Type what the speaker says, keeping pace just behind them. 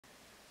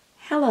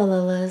Hello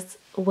Lillas,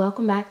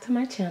 welcome back to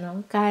my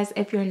channel. Guys,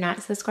 if you're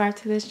not subscribed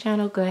to this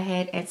channel, go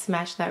ahead and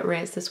smash that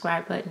red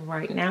subscribe button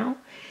right now.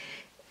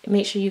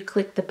 Make sure you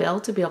click the bell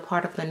to be a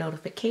part of the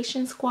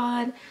notification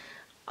squad.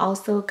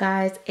 Also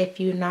guys, if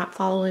you're not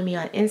following me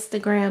on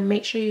Instagram,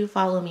 make sure you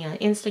follow me on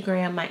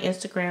Instagram. My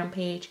Instagram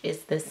page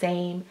is the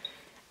same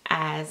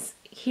as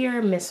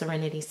here,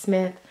 MsSerenity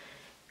Smith.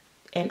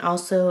 And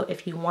also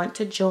if you want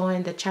to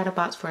join the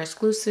Chatterbox for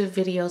exclusive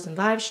videos and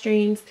live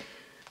streams,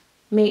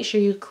 make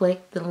sure you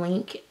click the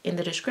link in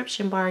the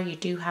description bar. You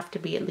do have to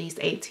be at least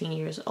 18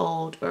 years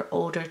old or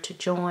older to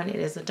join. It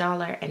is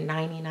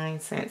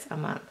 $1.99 a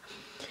month.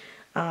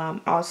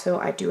 Also,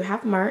 I do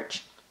have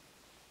merch.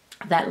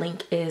 That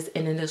link is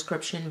in the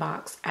description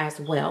box as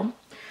well.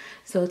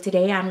 So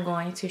today I'm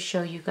going to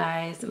show you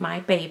guys my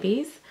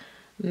babies,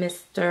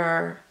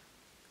 Mr.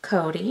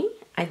 Cody.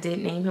 I did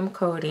name him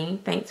Cody.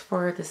 Thanks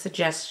for the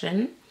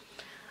suggestion.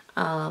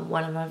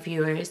 One of my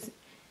viewers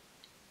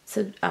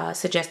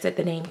suggested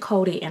the name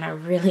Cody, and I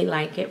really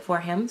like it for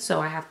him.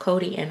 So I have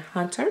Cody and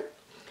Hunter.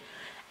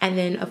 And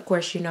then, of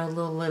course, you know,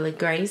 little Lily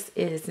Grace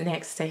is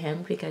next to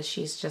him because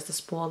she's just a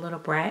spoiled little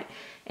brat.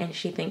 And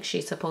she thinks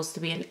she's supposed to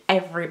be in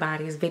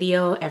everybody's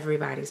video,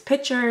 everybody's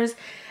pictures.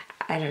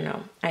 I don't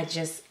know.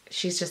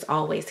 She's just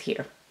always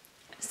here.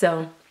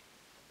 So,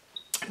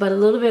 but a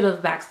little bit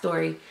of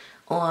backstory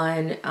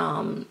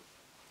on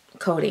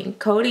Cody.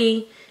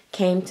 Cody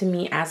came to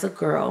me as a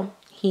girl.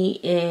 He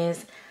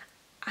is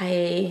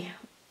the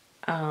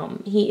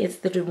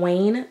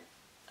Dwayne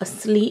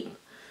Asleep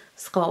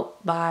sculpt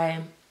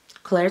by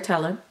Claire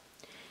Teller.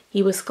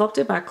 He was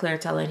sculpted by Claire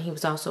Teller, and he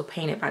was also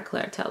painted by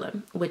Claire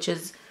Teller, which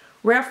is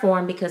rare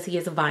form because he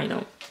is a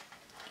vinyl.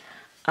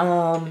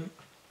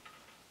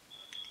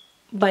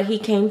 But he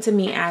came to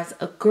me as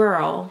a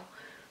girl,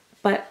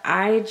 but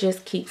I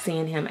just keep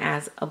seeing him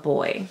as a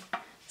boy.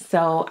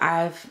 So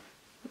I've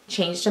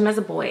changed him as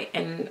a boy,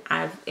 and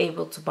I'm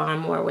able to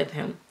bond more with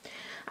him.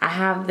 I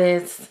have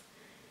this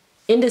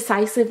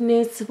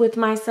indecisiveness with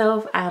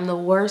myself. I'm the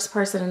worst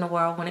person in the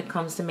world when it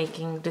comes to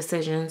making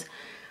decisions,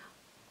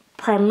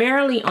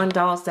 primarily on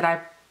dolls that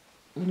I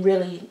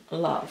really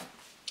love.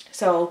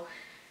 So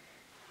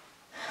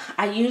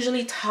I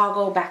usually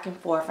toggle back and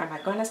forth. Am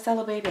I going to sell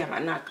a baby? Am I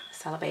not going to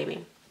sell a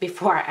baby?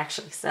 Before I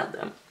actually sell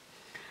them.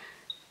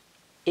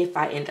 If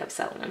I end up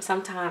selling them.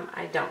 Sometimes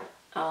I don't.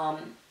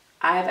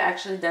 I've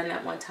actually done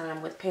that one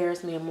time with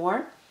Paris Mia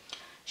Moore.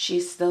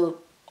 She's the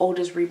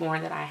oldest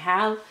reborn that I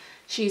have.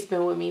 She's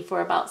been with me for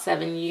about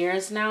 7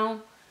 years now.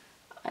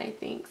 I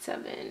think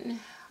 7.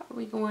 Are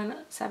we going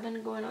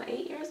 7 going on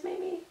 8 years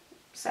maybe?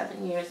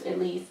 7 years at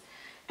least.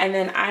 And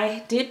then I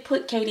did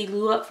put Katie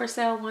Lou up for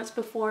sale once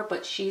before,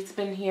 but she's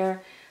been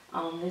here.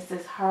 This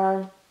is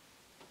her.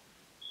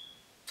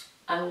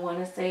 I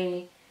want to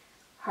say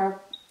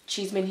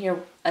she's been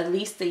here at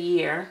least a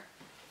year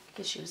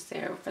because she was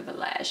there for the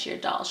last year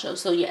doll show.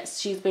 So yes,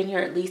 she's been here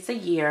at least a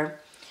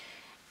year.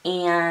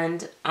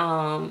 And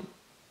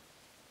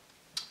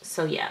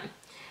so yeah,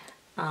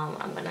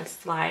 I'm gonna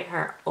slide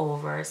her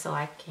over so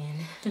I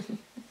can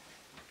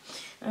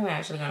I'm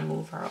actually gonna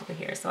move her over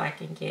here so I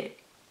can get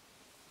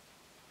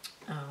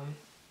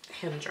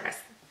him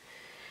dressed.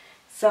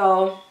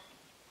 So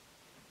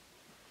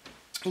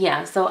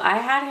yeah, so I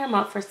had him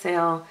up for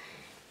sale,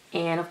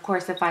 and of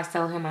course if I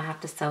sell him, I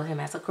have to sell him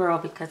as a girl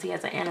because he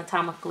has an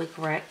anatomically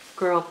correct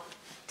girl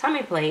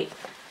tummy plate,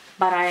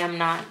 but I am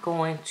not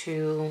going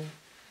to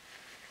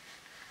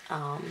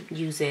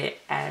use it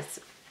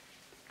as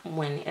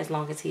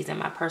long as he's in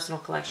my personal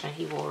collection.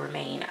 He will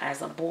remain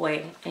as a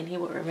boy, and he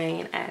will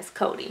remain as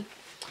Cody.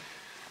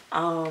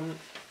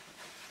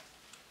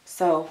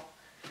 So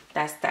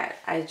that's that.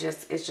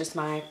 It's just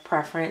my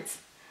preference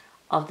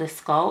of the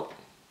sculpt.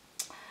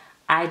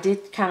 I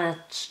did kind of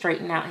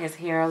straighten out his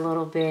hair a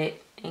little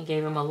bit and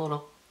gave him a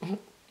little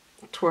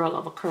twirl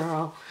of a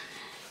curl.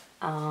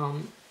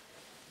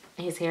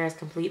 His hair is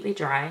completely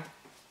dry.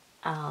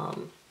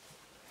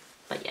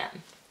 But yeah,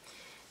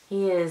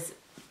 he is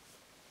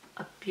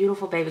a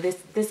beautiful baby.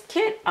 This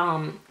kit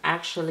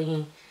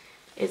actually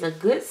is a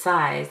good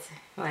size.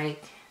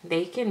 Like,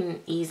 they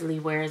can easily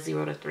wear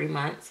 0 to 3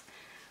 months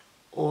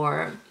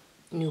or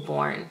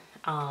newborn,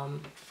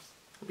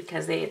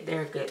 because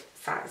they're a good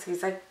size.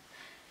 He's like,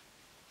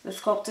 the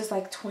sculpt is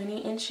like 20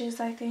 inches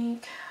I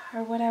think,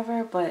 or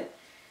whatever, but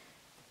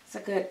it's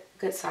a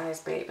good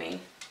size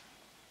baby.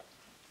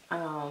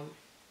 I'm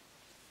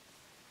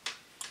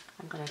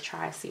gonna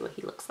try to see what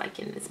he looks like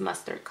in this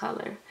mustard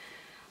color.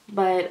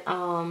 But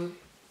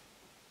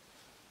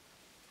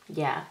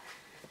yeah,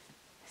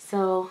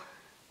 so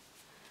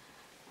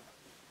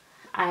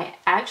I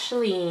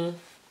actually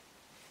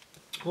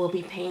will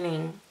be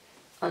painting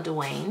a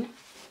Dwayne,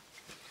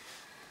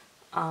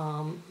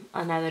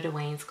 another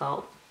Dwayne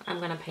sculpt. I'm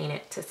gonna paint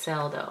it to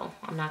sell though.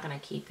 I'm not gonna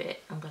keep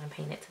it. I'm gonna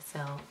paint it to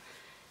sell.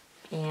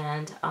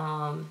 And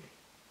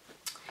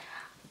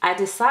I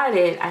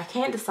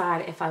can't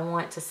decide if I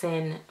want to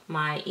send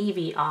my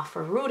Evie off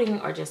for rooting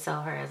or just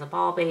sell her as a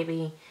ball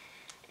baby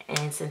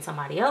and send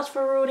somebody else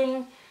for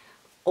rooting,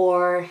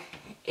 or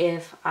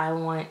if I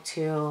want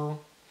to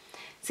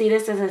See,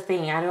 this is the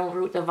thing. I don't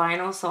root the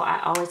vinyl, so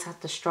I always have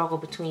to struggle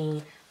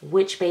between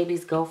which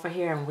babies go for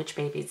hair and which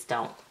babies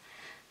don't.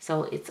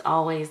 So it's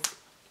always,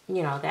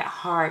 you know, that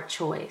hard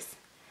choice.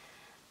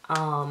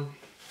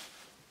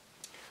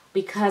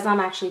 Because I'm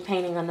actually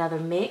painting another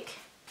Mick,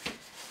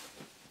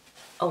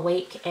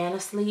 awake and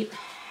asleep,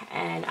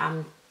 and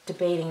I'm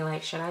debating,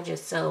 like, should I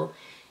just sew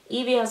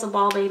Evie as a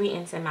ball baby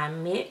into my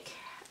Mick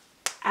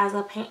as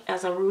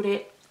a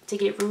rooted, to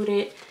get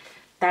rooted?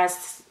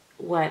 That's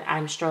what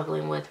I'm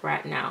struggling with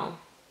right now.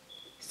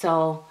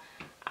 So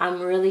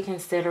I'm really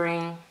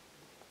considering,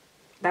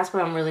 that's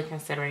what I'm really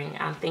considering.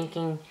 I'm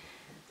thinking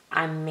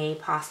I may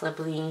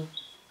possibly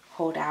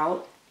hold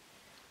out.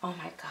 Oh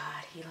my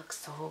God, he looks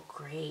so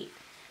great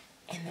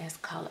in this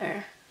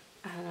color.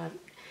 I don't know.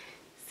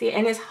 See,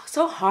 and it's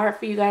so hard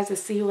for you guys to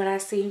see what I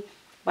see,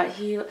 but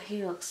he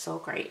looks so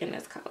great in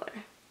this color.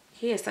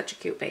 He is such a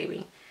cute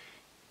baby.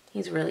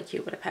 He's really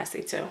cute with a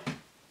passy too.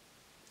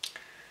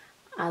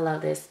 I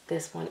love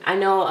this one. I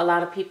know a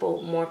lot of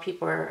people, more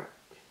people are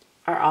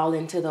all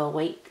into the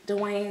awake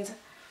Dwaynes,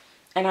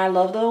 and I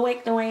love the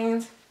awake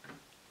Dwaynes.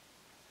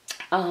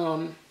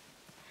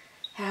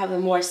 Have a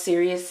more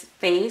serious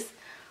face,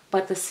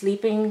 but the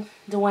sleeping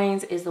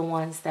Dwaynes is the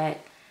ones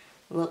that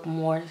look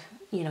more,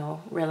 you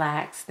know,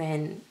 relaxed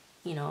and,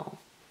 you know,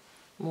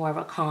 more of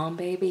a calm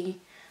baby,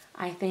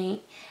 I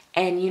think.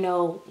 And you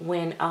know,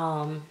 when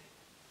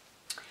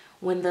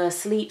the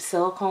sleep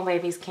silicone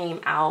babies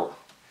came out,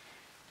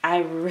 I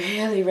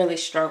really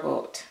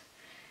struggled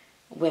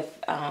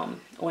with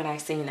when I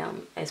seen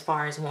them as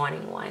far as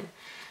wanting one.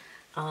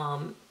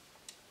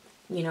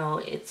 You know,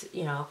 it's,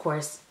 you know, of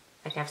course,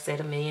 like I've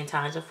said a million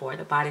times before,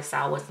 the body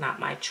style was not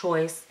my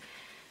choice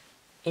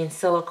in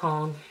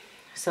silicone,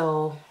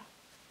 so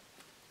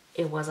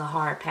it was a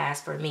hard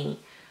pass for me.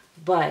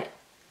 But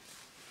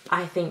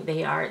I think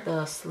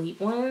the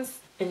sleep ones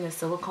in the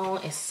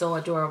silicone is so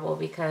adorable,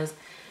 because,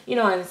 you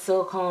know, in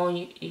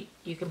silicone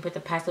you can put the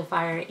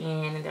pacifier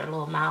in and their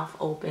little mouth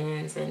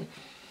opens, and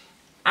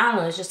I don't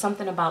know, it's just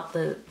something about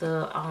that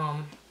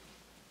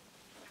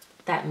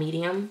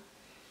medium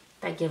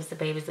that gives the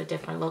babies a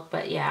different look.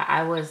 But yeah,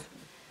 I was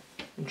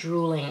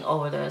drooling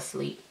over the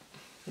sleep.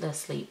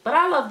 But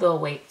I love the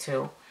awake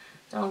too.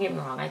 Don't get me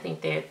wrong. I think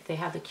they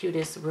have the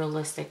cutest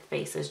realistic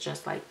faces,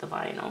 just like the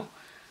vinyl.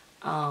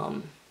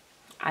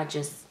 I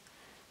just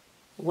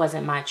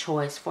wasn't my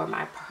choice for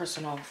my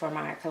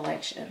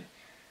collection.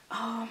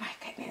 Oh my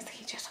goodness,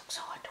 he just looks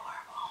so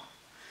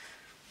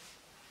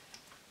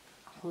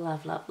adorable.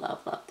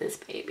 Love this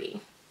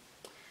baby.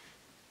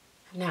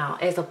 Now,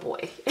 as a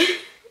boy,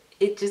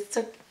 it just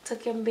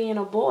took him being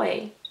a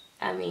boy.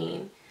 I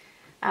mean,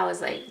 I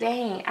was like,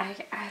 dang, I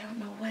don't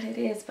know what it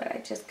is, but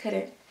I just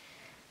couldn't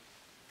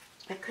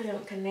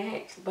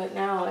connect. But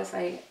now it's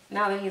like,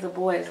 now that he's a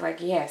boy, it's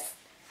like, yes,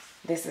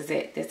 this is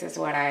it. This is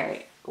what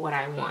I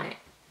want.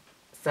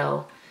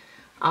 So,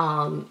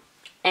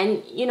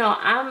 and you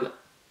know,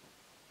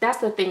 that's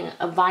the thing,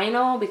 a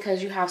vinyl,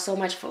 because you have so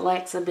much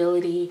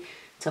flexibility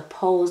to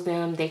pose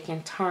them. They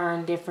can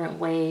turn different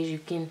ways. You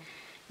can,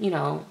 you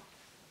know,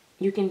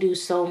 you can do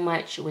so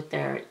much with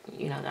their,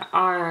 you know, their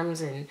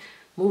arms and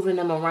moving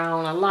them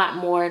around a lot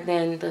more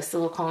than the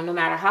silicone. No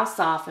matter how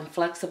soft and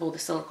flexible the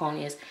silicone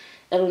is,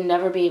 it'll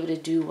never be able to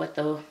do what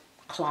the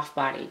cloth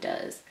body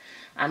does.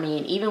 I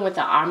mean, even with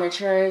the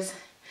armatures,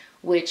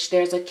 which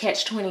there's a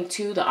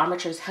catch-22, the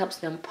armatures helps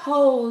them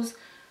pose,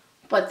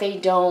 but they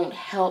don't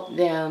help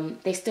them,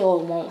 they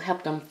still won't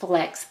help them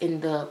flex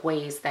in the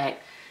ways that,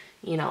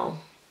 you know,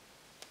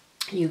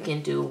 you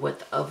can do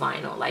with a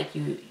vinyl. Like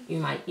you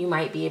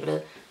might be able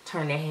to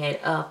turn their head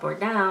up or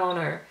down,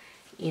 or,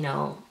 you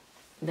know,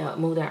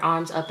 move their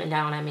arms up and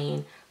down, I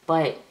mean,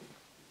 but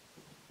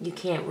you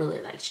can't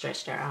really like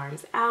stretch their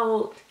arms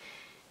out.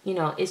 You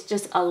know, it's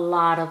just a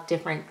lot of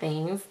different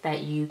things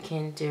that you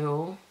can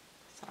do.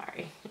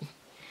 Sorry.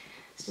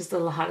 It's just a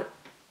lot of,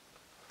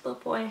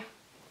 little boy,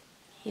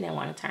 he didn't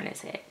want to turn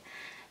his head.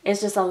 It's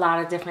just a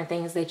lot of different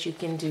things that you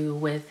can do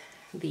with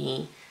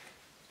the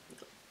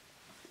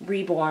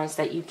Reborns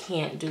that you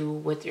can't do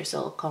with your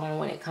silicone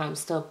when it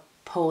comes to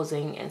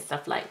posing and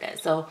stuff like that.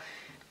 So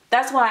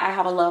that's why I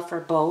have a love for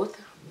both.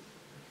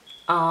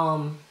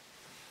 But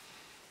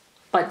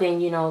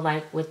then, you know,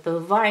 like with the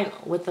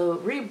vinyl, with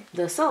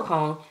the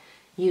silicone,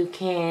 you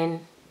can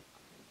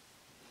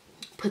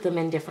put them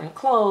in different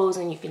clothes,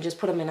 and you can just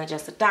put them in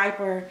just a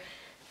diaper.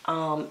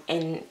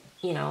 And,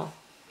 you know,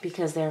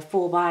 because they're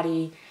full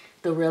body,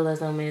 the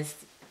realism is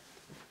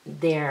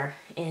there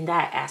in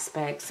that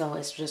aspect. So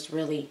it's just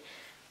really,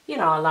 you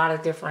know, a lot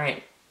of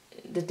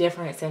the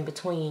difference in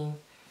between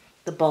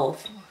the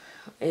both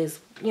is,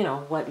 you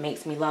know, what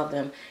makes me love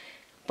them.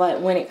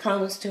 But when it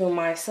comes to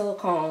my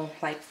silicone,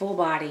 like full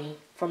body,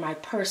 for my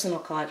personal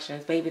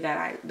collections, babies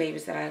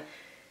that I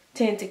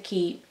tend to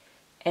keep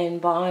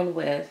and bond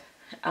with,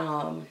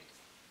 and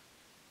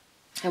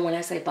when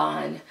I say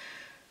bond,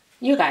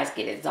 you guys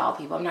get it, doll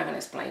people. I'm not going to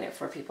explain it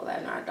for people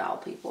that are not doll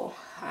people.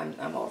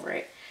 I'm over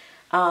it.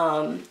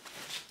 I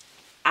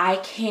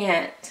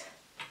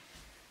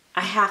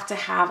have to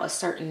have a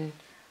certain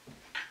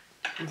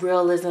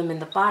realism in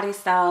the body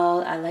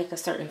style. I like a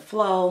certain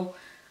flow.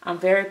 I'm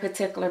very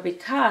particular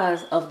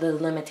because of the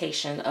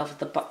limitation of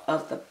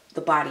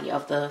the body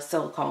of the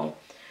silicone.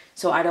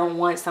 So I don't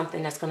want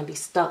something that's going to be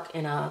stuck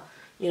in a,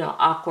 you know,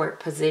 awkward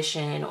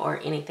position or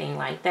anything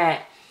like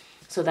that.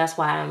 So that's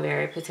why I'm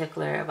very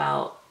particular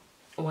about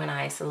when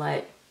I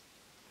select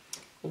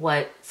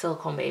what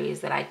silicone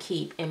babies that I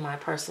keep in my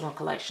personal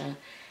collection.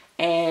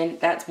 And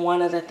that's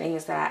one of the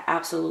things that I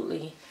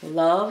absolutely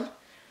love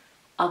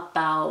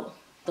about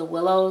the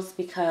Willows,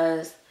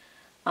 because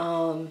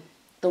the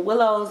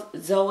Willows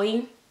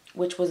Zoe,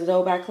 which was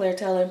Zoe by Claire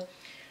Taylor,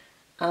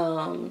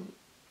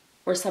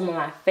 were some of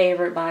my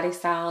favorite body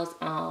styles.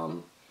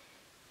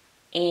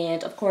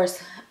 And of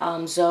course,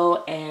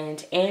 Zoe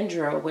and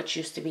Andrew, which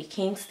used to be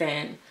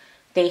Kingston,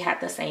 they had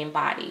the same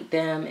body.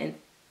 Them and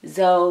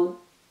Zoe,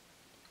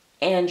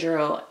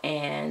 Andrew,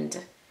 and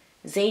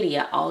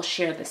Zadia all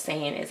share the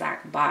same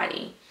exact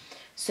body.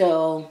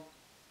 So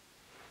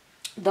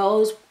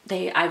those,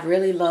 I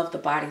really love the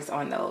bodies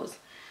on those.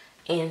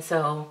 And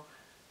so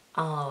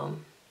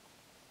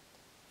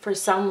for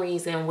some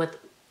reason with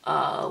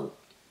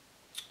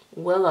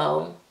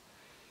Willow,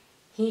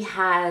 he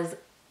has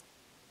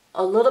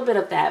a little bit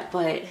of that,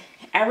 but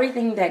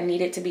everything that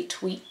needed to be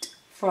tweaked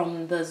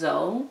from the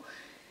Zoe,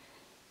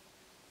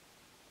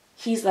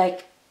 he's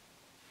like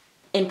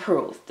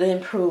the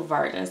improved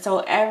version.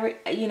 So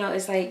you know,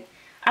 it's like,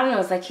 I don't know,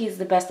 it's like he's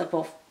the best of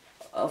both,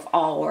 of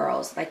all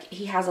worlds. Like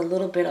he has a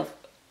little bit of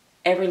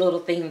every little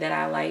thing that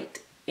I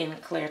liked in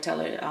Claire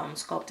Taylor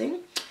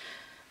sculpting.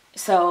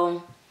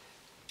 So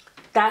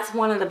that's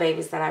one of the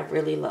babies that I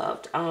really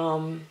loved.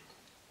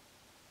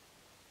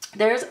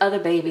 There's other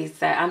babies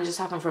that, I'm just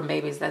talking from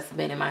babies that's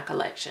been in my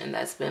collection,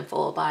 that's been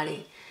full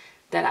body,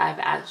 that I've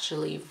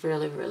actually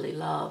really, really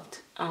loved.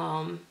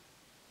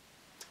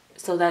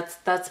 So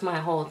that's my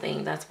whole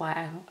thing. That's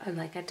why I'm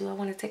like, I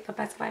want to take the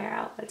pacifier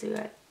out. I do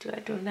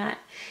not.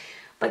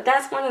 But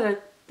that's one of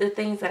the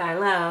things that I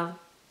love.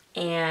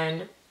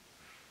 And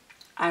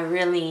I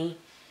really,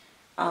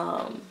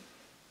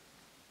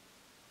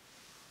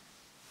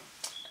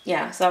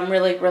 yeah, so I'm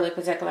really, really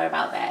particular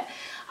about that.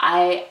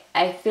 I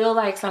feel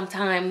like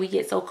sometimes we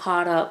get so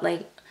caught up,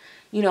 like,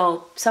 you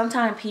know,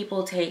 sometimes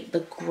people take the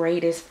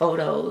greatest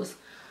photos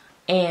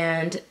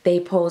and they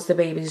pose the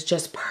babies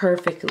just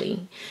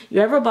perfectly.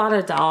 You ever bought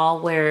a doll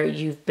where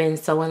you've been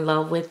so in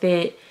love with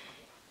it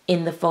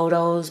in the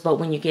photos, but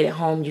when you get it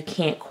home, you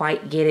can't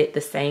quite get it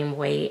the same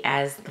way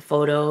as the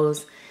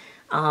photos?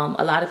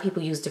 A lot of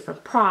people use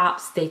different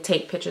props. They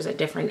take pictures at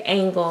different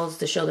angles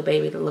to show the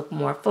baby to look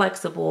more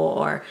flexible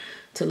or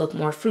to look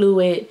more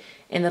fluid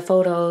in the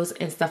photos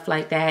and stuff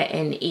like that.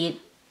 And it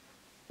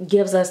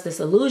gives us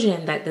this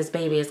illusion that this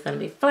baby is going to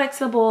be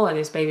flexible or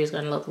this baby is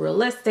going to look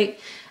realistic.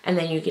 And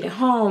then you get it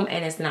home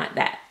and it's not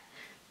that.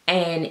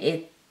 And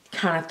it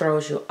kind of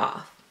throws you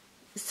off.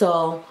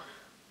 So,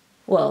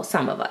 well,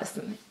 some of us.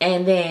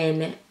 And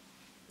then,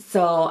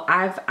 so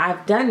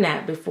I've done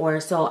that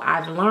before. So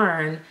I've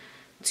learned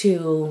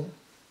to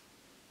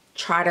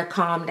try to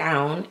calm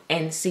down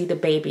and see the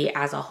baby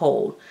as a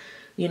whole,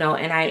 you know.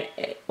 And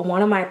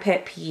one of my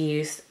pet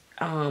peeves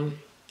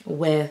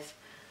with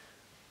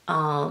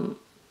a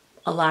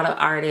lot of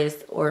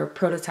artists or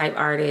prototype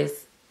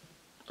artists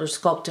or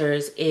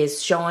sculptors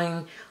is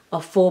showing a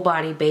full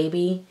body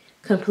baby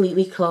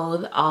completely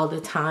clothed all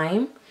the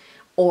time,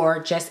 or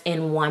just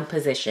in one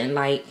position,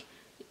 like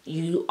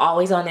you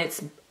always on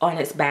its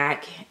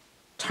back,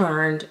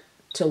 turned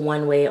to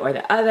one way or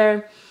the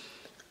other.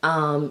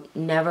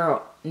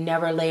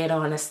 Never lay it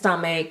on a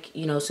stomach,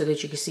 you know, so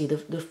that you can see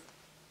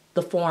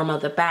the form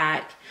of the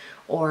back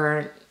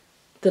or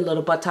the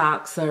little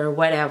buttocks or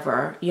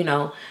whatever, you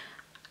know.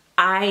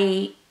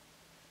 I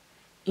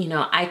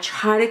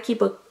try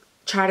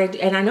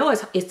to, and I know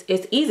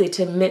it's easy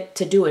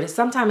to do it. And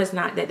sometimes it's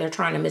not that they're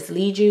trying to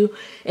mislead you.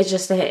 It's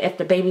just that if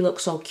the baby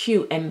looks so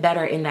cute and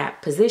better in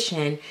that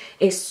position,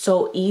 it's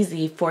so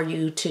easy for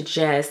you to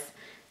just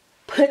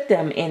put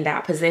them in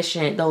that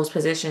position, those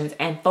positions,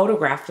 and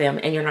photograph them.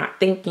 And you're not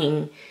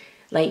thinking,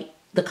 like,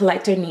 the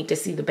collector need to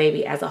see the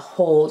baby as a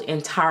whole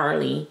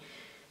entirely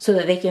so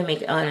that they can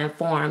make an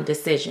informed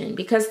decision.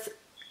 Because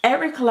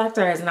every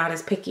collector is not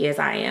as picky as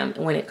I am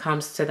when it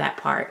comes to that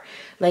part.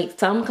 Like,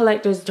 some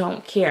collectors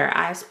don't care.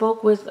 I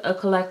spoke with a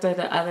collector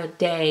the other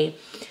day,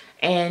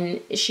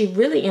 and she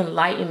really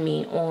enlightened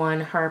me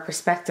on her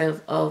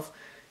perspective of,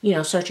 you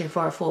know, searching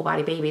for a full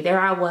body baby. There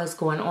I was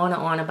going on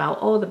and on about,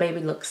 oh, the baby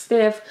looks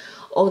stiff.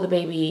 Oh, the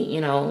baby, you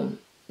know,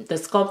 the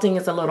sculpting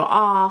is a little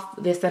off,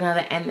 this and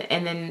other.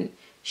 And then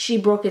she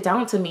broke it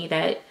down to me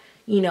that,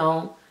 you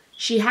know,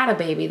 she had a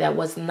baby that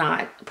was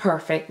not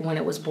perfect when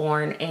it was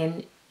born,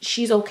 and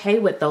she's okay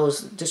with those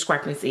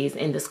discrepancies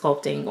in the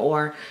sculpting,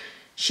 or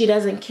she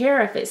doesn't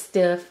care if it's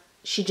stiff.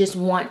 She just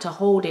want to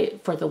hold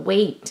it for the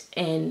weight.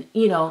 And,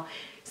 you know,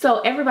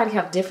 so everybody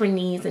have different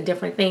needs and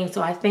different things.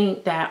 So I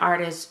think that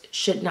artists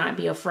should not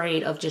be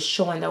afraid of just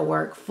showing their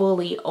work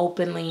fully,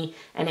 openly,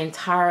 and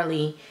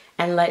entirely,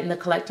 and letting the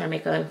collector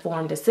make an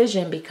informed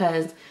decision,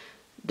 because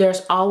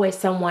there's always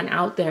someone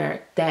out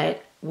there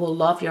that will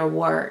love your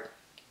work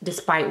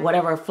despite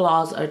whatever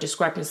flaws or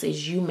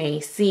discrepancies you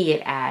may see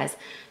it as,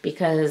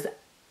 because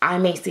I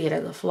may see it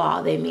as a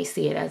flaw. They may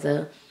see it as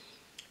a,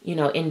 you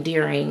know,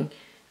 endearing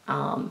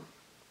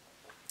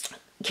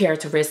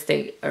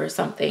characteristic or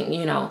something,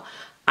 you know,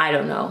 I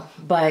don't know.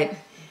 But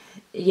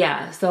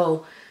yeah,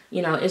 so,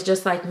 you know, it's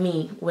just like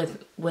me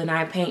with when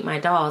I paint my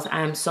dolls.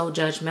 I am so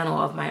judgmental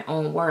of my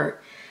own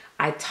work.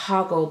 I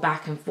toggle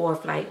back and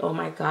forth like, oh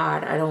my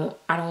God, I don't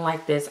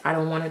like this. I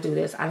don't want to do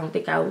this. I don't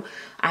think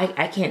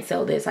I can't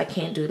sell this. I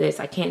can't do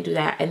this. I can't do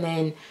that. And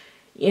then,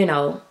 you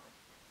know,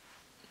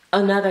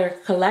 another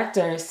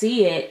collector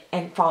see it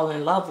and fall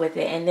in love with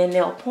it. And then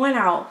they'll point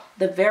out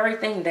the very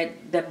thing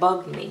that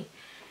bugged me.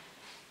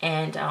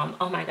 And,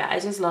 oh my God,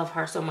 I just love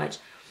her so much.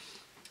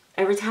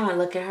 Every time I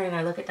look at her and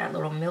I look at that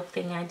little milk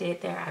thing I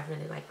did there, I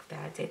really like that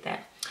I did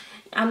that.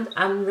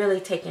 I'm really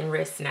taking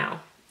risks now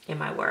in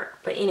my work.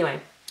 But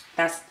anyway,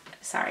 that's,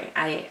 sorry,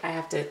 I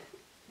have to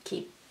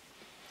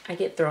I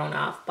get thrown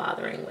off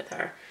bothering with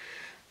her.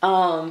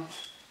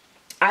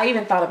 I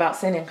even thought about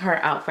sending her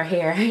out for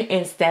hair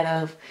instead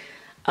of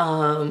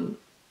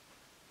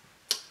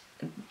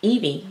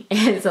Evie,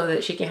 and so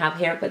that she can have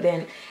hair. But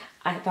then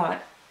I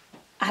thought,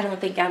 I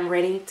don't think I'm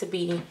ready to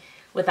be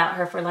without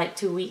her for like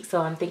 2 weeks.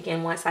 So I'm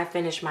thinking once I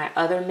finish my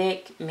other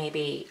Mick,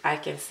 maybe I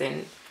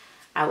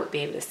would be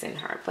able to send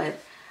her. But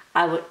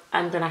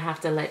I'm gonna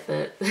have to let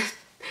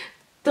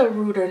the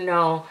rooter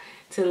know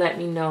to let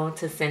me know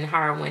to send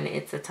her when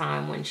it's a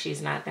time when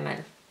she's not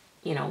gonna,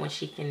 you know, when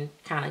she can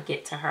kind of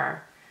get to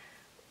her,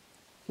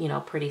 you know,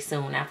 pretty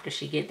soon after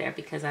she get there,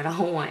 because I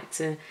don't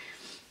want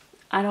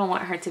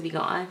her to be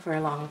gone for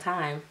a long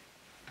time.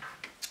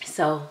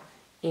 So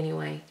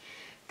anyway,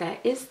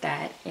 that is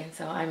that. And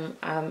so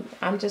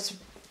I'm just,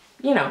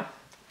 you know,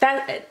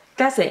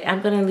 that's it.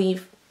 I'm gonna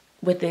leave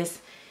with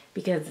this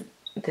because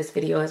this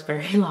video is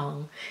very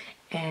long.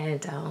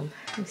 And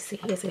let me see,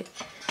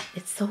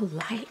 it's so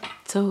light,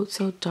 so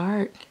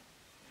dark.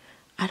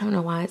 I don't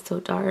know why it's so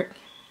dark,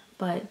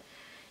 but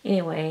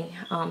anyway,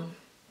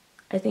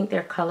 I think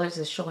their colors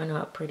is showing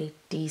up pretty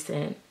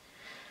decent.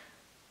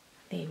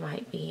 They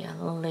might be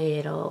a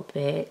little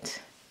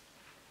bit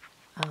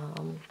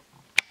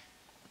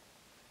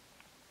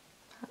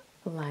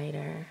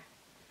lighter.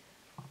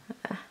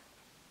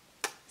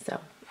 So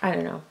I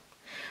don't know,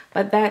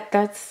 but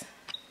that's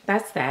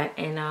that.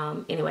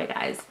 And anyway,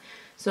 guys,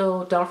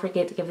 so don't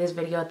forget to give this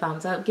video a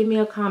thumbs up. Give me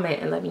a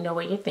comment and let me know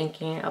what you're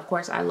thinking. Of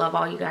course, I love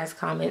all you guys'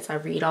 comments. I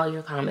read all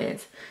your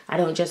comments. I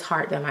don't just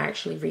heart them, I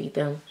actually read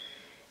them.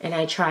 And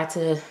I try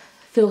to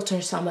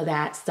filter some of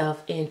that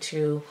stuff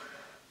into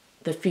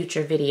the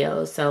future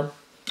videos. So,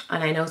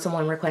 and I know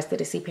someone requested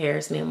to see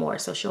Paris more,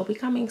 so she'll be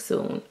coming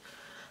soon.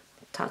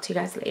 Talk to you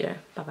guys later.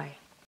 Bye-bye.